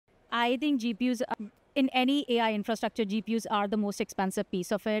I think GPUs, in any AI infrastructure, GPUs are the most expensive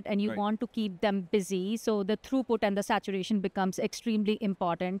piece of it, and you want to keep them busy. So the throughput and the saturation becomes extremely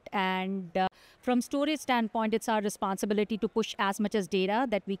important. And from storage standpoint, it's our responsibility to push as much as data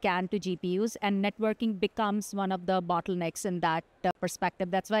that we can to GPUs, and networking becomes one of the bottlenecks in that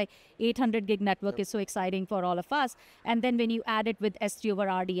perspective. That's why 800 gig network is so exciting for all of us. And then when you add it with S3 over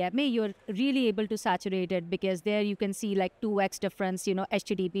RDMA, you're really able to saturate it, because there you can see like 2x difference,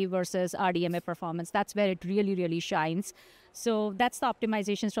 HTTP versus RDMA performance. That's where it really, really shines. So that's the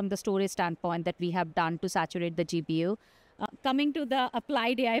optimizations from the storage standpoint that we have done to saturate the GPU. Coming to the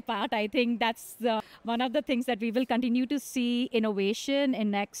applied AI part, I think that's one of the things that we will continue to see innovation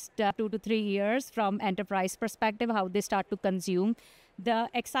in next 2 to 3 years from enterprise perspective, how they start to consume. The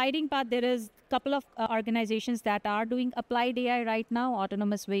exciting part, there is a couple of organizations that are doing applied AI right now.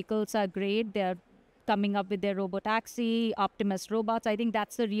 Autonomous vehicles are great. They're coming up with their robotaxi, Optimus robots. I think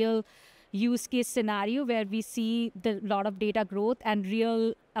that's a real use case scenario where we see the lot of data growth and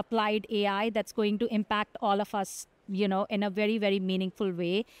real applied AI that's going to impact all of us, in a very, very meaningful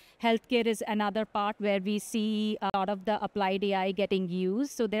way. Healthcare is another part where we see a lot of the applied AI getting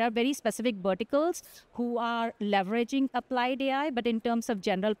used. So there are very specific verticals who are leveraging applied AI, but in terms of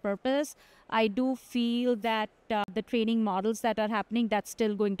general purpose, I do feel that the training models that are happening, that's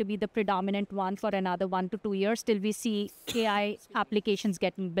still going to be the predominant one for another 1 to 2 years till we see AI applications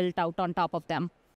getting built out on top of them.